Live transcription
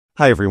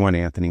Hi everyone,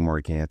 Anthony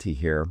Morganti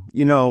here.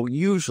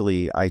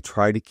 Usually I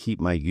try to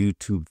keep my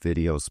YouTube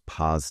videos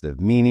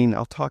positive, meaning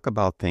I'll talk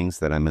about things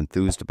that I'm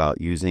enthused about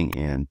using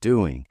and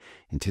doing.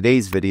 In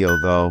today's video,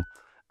 though,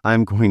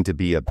 I'm going to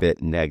be a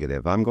bit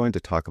negative. I'm going to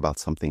talk about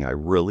something I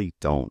really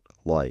don't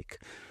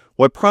like.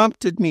 What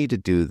prompted me to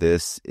do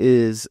this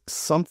is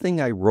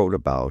something I wrote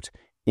about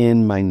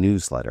in my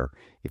newsletter.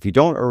 If you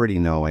don't already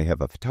know, I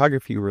have a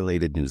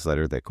photography-related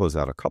newsletter that goes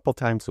out a couple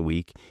times a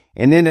week,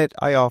 and in it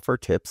I offer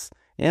tips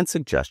and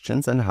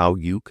suggestions on how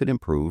you could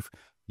improve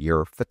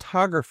your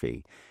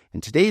photography.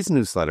 In today's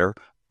newsletter,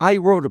 I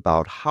wrote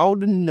about how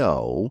to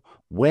know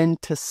when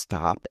to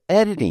stop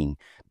editing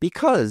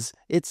because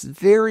it's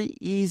very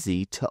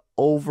easy to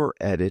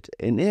over-edit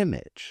an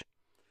image.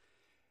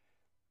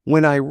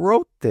 When I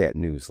wrote that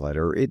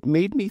newsletter, it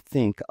made me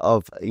think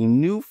of a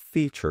new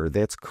feature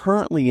that's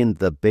currently in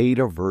the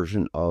beta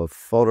version of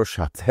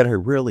Photoshop that I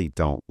really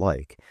don't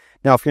like.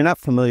 Now, if you're not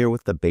familiar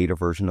with the beta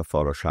version of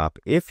Photoshop,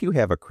 if you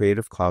have a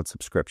Creative Cloud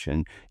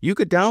subscription, you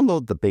could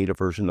download the beta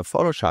version of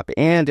Photoshop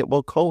and it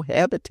will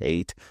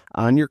cohabitate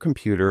on your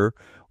computer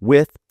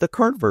with the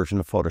current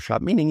version of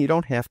Photoshop, meaning you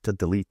don't have to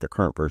delete the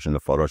current version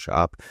of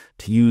Photoshop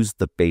to use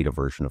the beta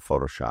version of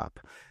Photoshop.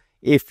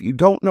 If you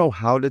don't know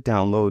how to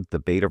download the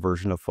beta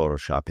version of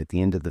Photoshop, at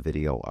the end of the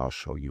video, I'll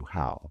show you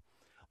how.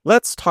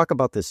 Let's talk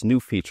about this new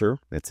feature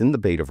that's in the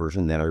beta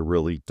version that I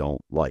really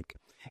don't like.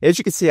 As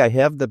you can see, I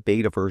have the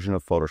beta version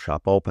of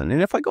Photoshop open.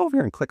 And if I go over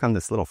here and click on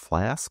this little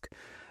flask,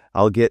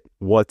 I'll get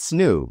what's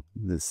new.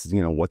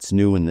 What's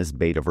new in this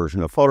beta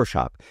version of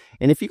Photoshop.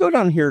 And if you go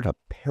down here to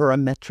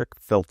Parametric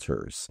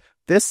Filters,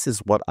 this is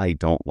what I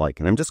don't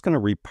like. And I'm just going to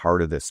read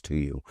part of this to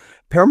you.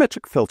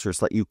 Parametric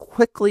filters let you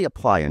quickly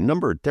apply a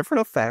number of different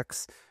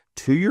effects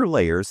to your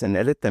layers and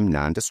edit them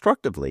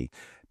non-destructively.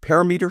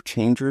 Parameter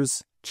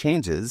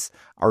changes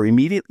are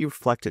immediately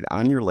reflected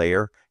on your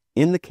layer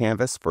in the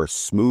canvas for a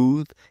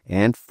smooth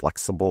and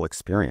flexible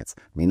experience.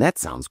 I mean, that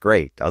sounds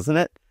great, doesn't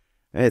it?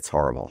 It's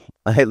horrible.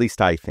 At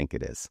least I think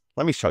it is.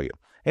 Let me show you.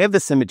 I have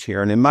this image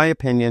here, and in my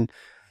opinion,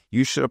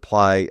 you should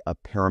apply a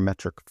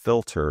parametric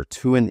filter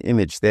to an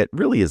image that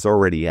really is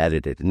already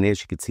edited. And as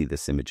you can see,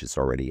 this image is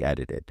already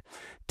edited.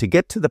 To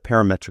get to the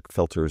parametric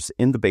filters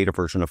in the beta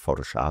version of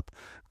Photoshop,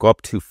 go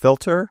up to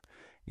Filter,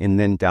 and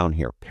then down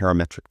here,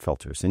 Parametric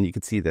Filters. And you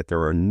can see that there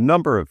are a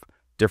number of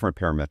different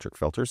parametric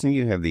filters, and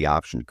you have the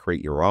option to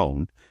create your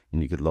own,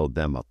 and you could load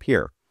them up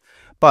here.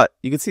 But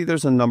you can see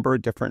there's a number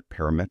of different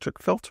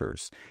parametric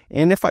filters.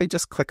 And if I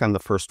just click on the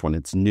first one,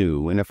 it's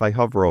new. And if I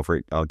hover over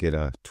it, I'll get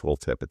a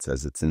tooltip. It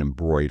says it's an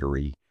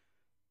embroidery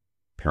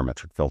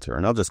parametric filter.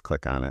 And I'll just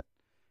click on it.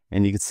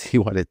 And you can see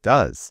what it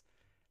does.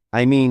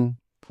 I mean,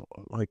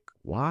 like,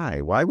 why?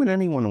 Why would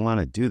anyone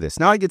want to do this?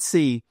 Now I could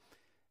see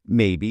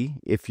maybe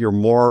if you're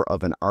more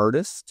of an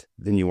artist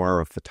than you are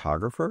a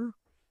photographer,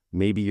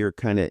 maybe you're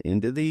kind of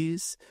into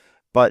these.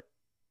 But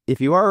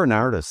if you are an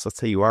artist, let's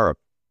say you are a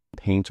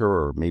painter,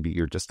 or maybe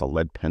you're just a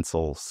lead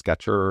pencil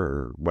sketcher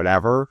or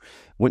whatever,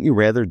 wouldn't you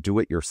rather do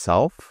it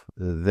yourself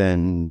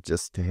than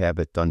just to have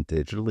it done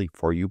digitally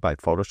for you by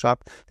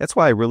Photoshop? That's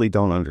why I really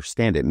don't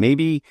understand it.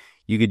 Maybe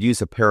you could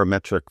use a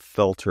parametric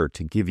filter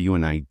to give you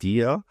an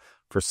idea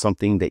for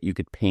something that you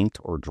could paint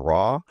or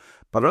draw.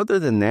 But other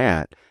than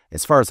that,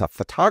 as far as a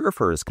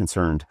photographer is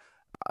concerned,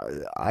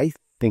 I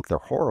think they're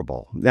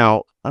horrible.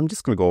 Now, I'm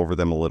just going to go over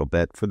them a little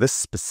bit. For this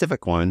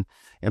specific one,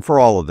 and for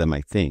all of them,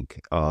 I think,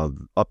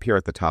 up here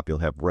at the top, you'll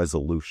have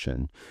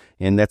resolution,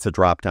 and that's a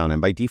drop down.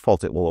 And by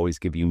default, it will always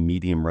give you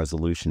medium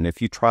resolution.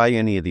 If you try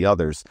any of the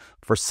others,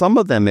 for some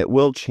of them, it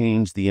will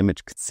change the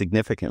image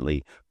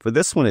significantly. For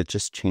this one, it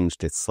just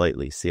changed it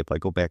slightly. See, if I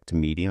go back to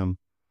medium,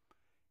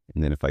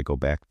 and then if I go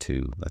back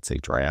to, let's say,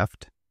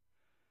 draft,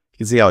 you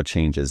can see how it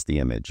changes the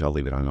image. I'll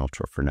leave it on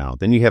ultra for now.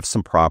 Then you have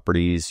some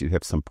properties. You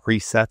have some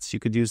presets you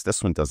could use.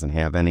 This one doesn't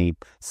have any.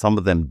 Some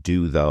of them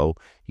do, though.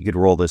 You could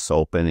roll this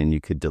open and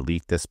you could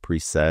delete this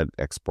preset,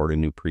 export a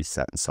new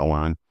preset, and so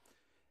on.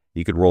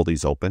 You could roll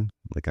these open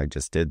like I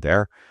just did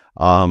there.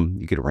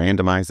 You could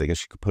randomize. I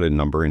guess you could put a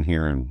number in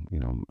here and,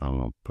 I don't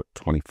know, put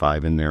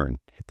 25 in there and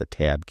hit the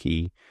tab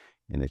key,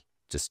 and it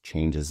just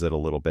changes it a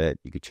little bit.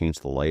 You could change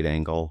the light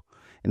angle,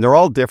 and they're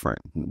all different.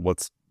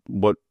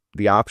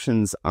 The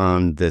options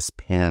on this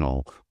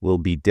panel will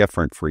be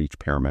different for each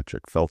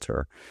parametric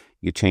filter.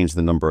 You change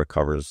the number of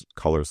colors.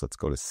 Let's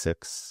go to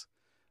 6.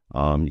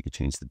 You can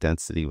change the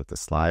density with the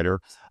slider.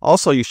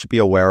 Also, you should be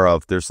aware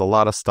of there's a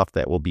lot of stuff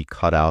that will be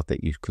cut out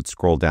that you could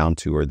scroll down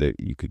to, or that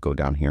you could go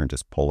down here and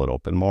just pull it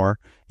open more.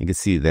 You can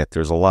see that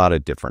there's a lot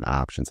of different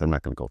options. I'm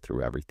not going to go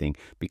through everything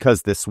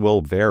because this will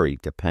vary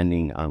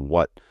depending on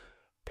what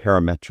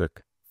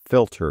parametric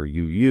filter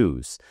you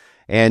use.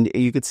 And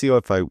you can see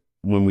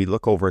when we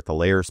look over at the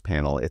layers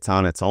panel, it's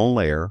on its own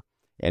layer,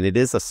 and it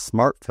is a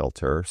smart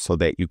filter so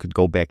that you could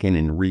go back in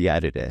and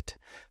re-edit it.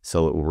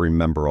 So it will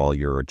remember all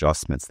your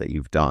adjustments that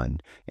you've done.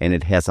 And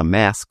it has a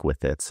mask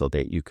with it so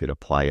that you could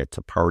apply it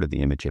to part of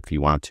the image if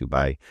you want to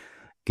by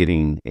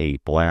getting a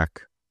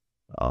black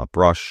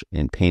brush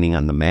and painting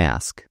on the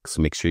mask.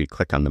 So make sure you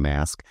click on the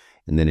mask.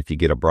 And then if you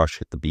get a brush,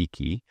 hit the B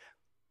key.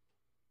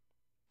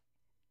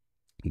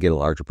 You get a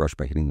larger brush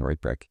by hitting the right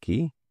bracket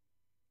key.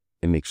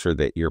 And make sure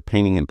that you're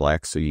painting in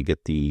black, so you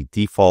get the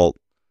default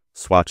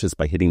swatches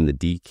by hitting the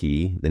D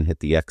key, then hit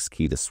the X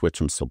key to switch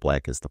them so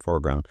black is the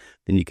foreground.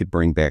 Then you could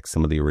bring back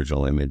some of the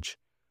original image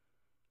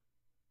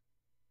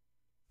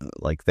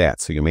like that.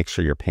 So you make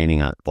sure you're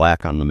painting on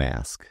black on the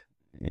mask,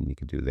 and you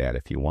can do that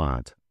if you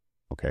want.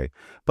 Okay,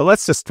 but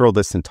let's just throw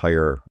this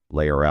entire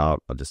layer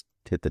out. I'll just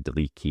hit the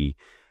delete key,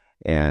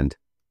 and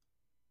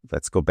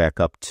let's go back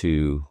up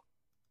to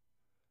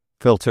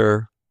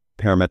filter,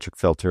 parametric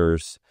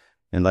filters,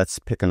 and let's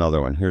pick another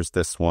one. Here's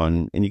this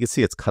one, and you can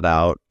see it's cut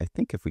out. I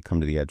think if we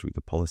come to the edge, we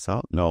could pull this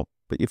out. No,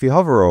 but if you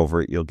hover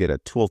over it, you'll get a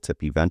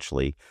tooltip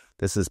eventually.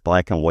 This is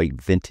black and white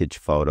vintage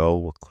photo.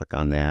 We'll click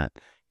on that.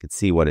 You can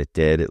see what it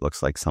did. It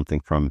looks like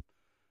something from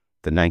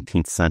the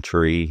 19th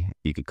century.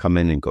 You could come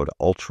in and go to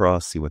ultra,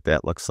 see what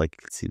that looks like.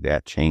 You can see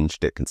that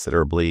changed it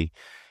considerably.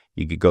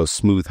 You could go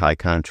smooth, high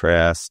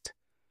contrast,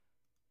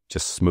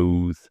 just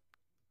smooth,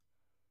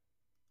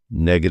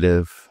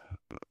 negative.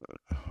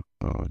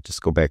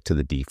 Just go back to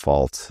the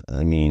default.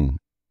 I mean,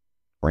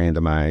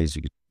 randomize.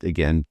 You could,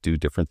 again, do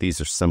different.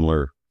 These are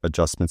similar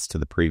adjustments to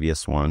the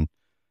previous one.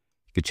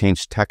 You could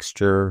change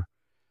texture,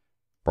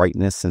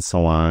 brightness, and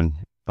so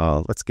on.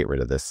 Let's get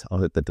rid of this. I'll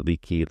hit the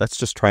delete key. Let's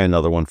just try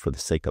another one for the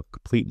sake of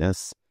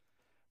completeness.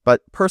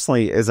 But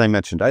personally, as I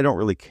mentioned, I don't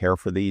really care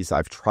for these.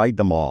 I've tried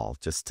them all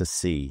just to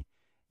see.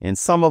 And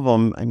some of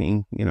them, I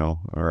mean, you know,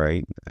 all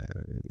right,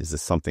 is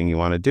this something you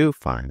want to do?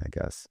 Fine, I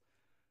guess.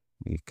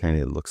 It kind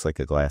of looks like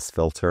a glass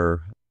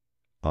filter.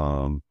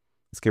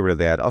 Let's get rid of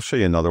that. I'll show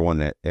you another one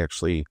that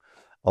actually,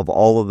 of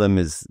all of them,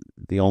 is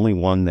the only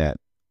one that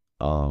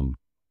I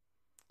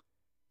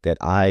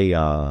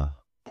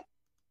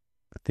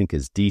think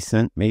is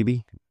decent,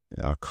 maybe.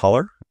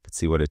 Color. Let's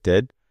see what it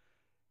did.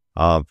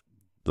 A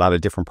lot of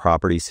different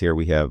properties here.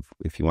 We have,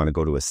 if you want to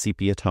go to a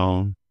sepia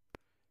tone,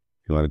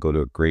 if you want to go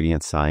to a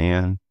gradient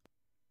cyan,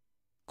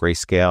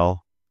 grayscale.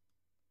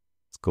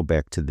 Go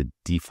back to the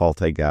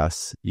default, I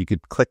guess. You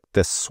could click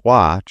this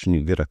swatch and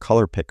you get a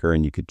color picker,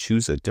 and you could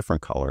choose a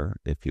different color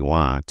if you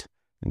want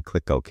and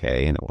click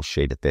OK, and it will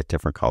shade it that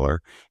different color.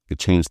 You could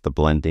change the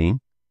blending,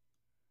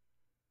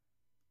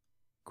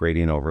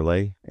 gradient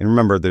overlay. And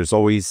remember, there's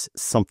always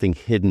something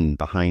hidden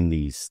behind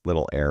these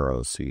little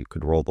arrows, so you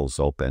could roll those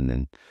open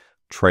and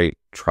try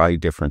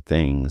different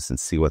things and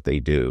see what they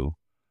do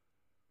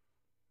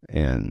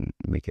and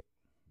make it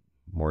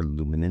more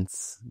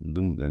luminance,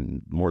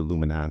 more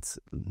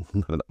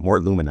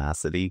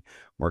luminosity,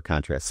 more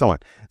contrast, so on.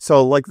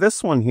 So like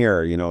this one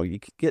here, you know, you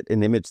could get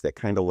an image that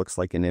kind of looks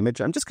like an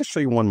image. I'm just going to show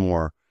you one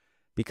more,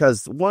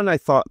 because one I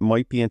thought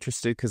might be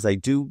interested, because I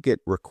do get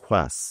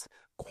requests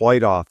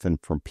quite often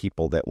from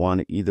people that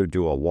want to either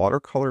do a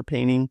watercolor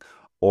painting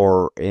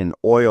or an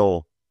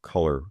oil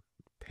color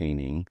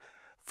painting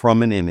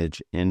from an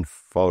image in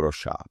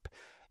Photoshop.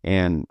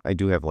 And I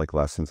do have like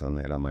lessons on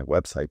that on my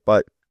website,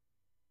 but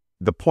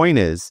the point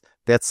is,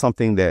 that's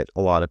something that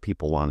a lot of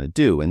people want to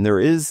do. And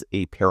there is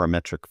a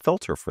parametric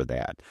filter for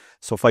that.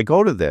 So if I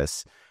go to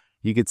this,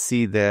 you could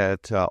see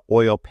that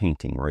oil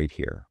painting right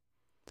here.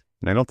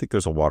 And I don't think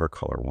there's a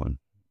watercolor one.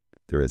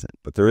 There isn't,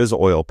 but there is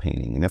oil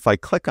painting. And if I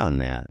click on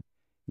that,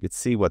 you can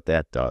see what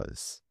that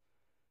does.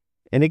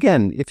 And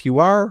again, if you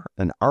are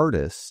an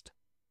artist,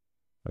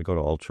 I go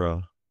to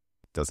ultra,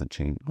 it doesn't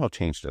change. Well, it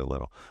changed it a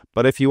little.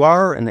 But if you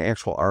are an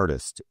actual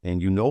artist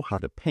and you know how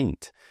to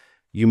paint,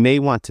 you may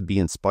want to be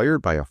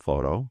inspired by a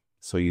photo.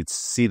 So you'd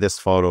see this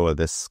photo of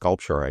this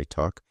sculpture I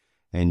took,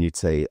 and you'd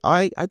say,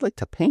 I'd like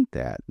to paint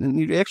that. And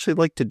you'd actually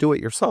like to do it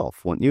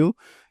yourself, wouldn't you?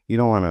 You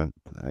don't want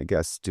to, I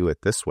guess, do it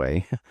this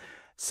way.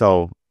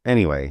 So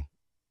anyway,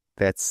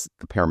 that's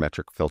the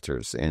parametric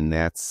filters, and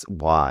that's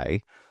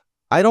why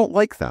I don't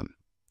like them.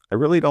 I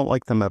really don't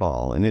like them at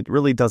all. And it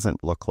really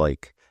doesn't look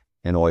like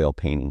an oil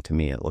painting to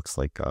me. It looks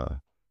like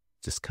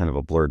just kind of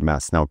a blurred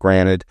mess. Now,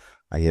 granted,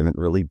 I haven't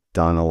really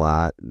done a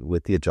lot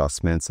with the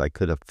adjustments. I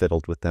could have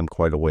fiddled with them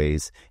quite a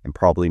ways and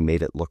probably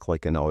made it look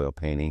like an oil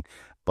painting,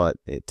 but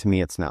to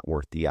me, it's not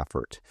worth the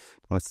effort.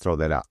 Let's throw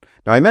that out.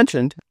 Now, I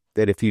mentioned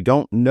that if you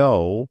don't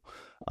know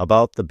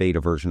about the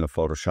beta version of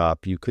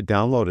Photoshop, you could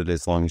download it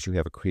as long as you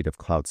have a Creative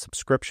Cloud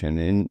subscription.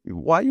 And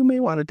why you may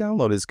want to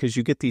download is because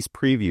you get these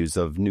previews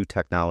of new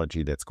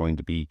technology that's going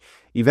to be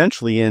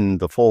eventually in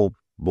the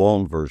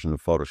full-blown version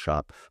of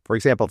Photoshop. For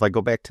example, if I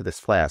go back to this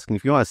flask, and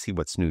if you want to see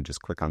what's new,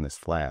 just click on this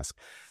flask.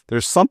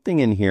 There's something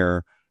in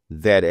here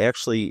that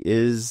actually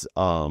is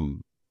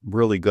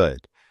really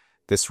good.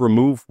 This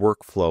remove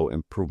workflow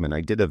improvement.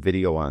 I did a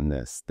video on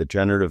this. The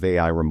generative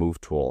AI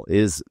remove tool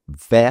is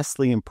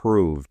vastly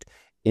improved,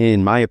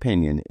 in my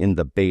opinion, in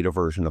the beta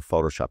version of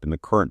Photoshop, in the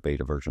current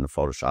beta version of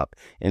Photoshop.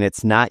 And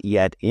it's not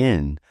yet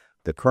in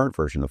the current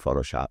version of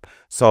Photoshop.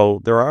 So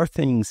there are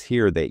things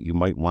here that you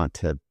might want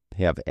to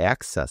have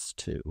access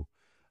to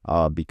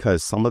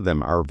because some of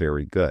them are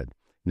very good.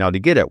 Now, to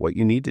get it, what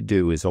you need to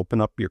do is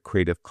open up your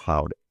Creative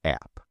Cloud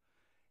app.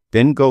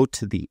 Then go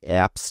to the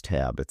Apps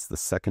tab. It's the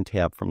second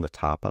tab from the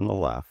top on the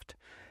left.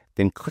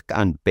 Then click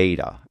on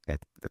Beta at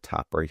the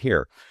top right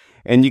here.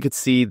 And you can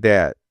see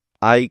that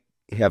I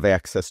have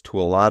access to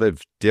a lot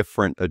of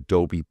different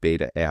Adobe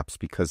beta apps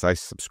because I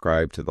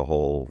subscribe to the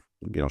whole,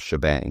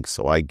 shebang.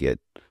 So I get,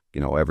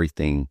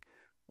 everything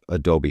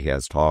Adobe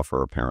has to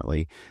offer,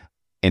 apparently.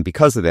 And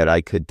because of that,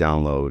 I could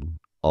download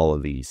all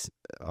of these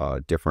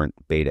different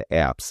beta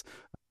apps.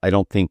 I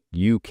don't think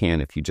you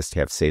can if you just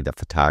have, say, the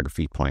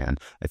photography plan.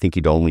 I think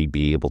you'd only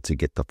be able to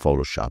get the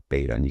Photoshop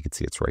beta, and you can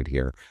see it's right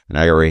here. And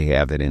I already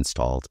have it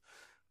installed,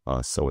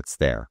 so it's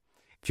there.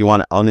 If you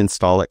want to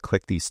uninstall it,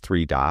 click these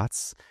three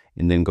dots,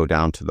 and then go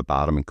down to the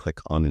bottom and click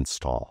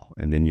uninstall.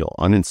 And then you'll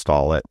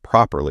uninstall it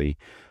properly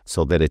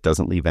so that it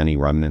doesn't leave any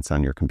remnants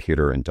on your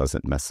computer and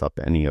doesn't mess up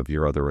any of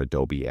your other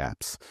Adobe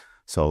apps.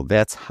 So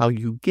that's how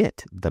you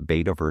get the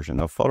beta version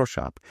of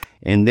Photoshop.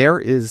 And there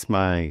is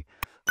my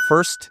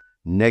first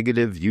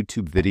negative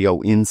YouTube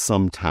video in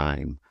some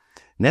time.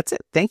 And that's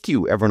it. Thank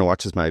you, everyone who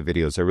watches my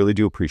videos. I really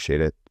do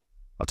appreciate it.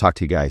 I'll talk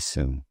to you guys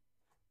soon.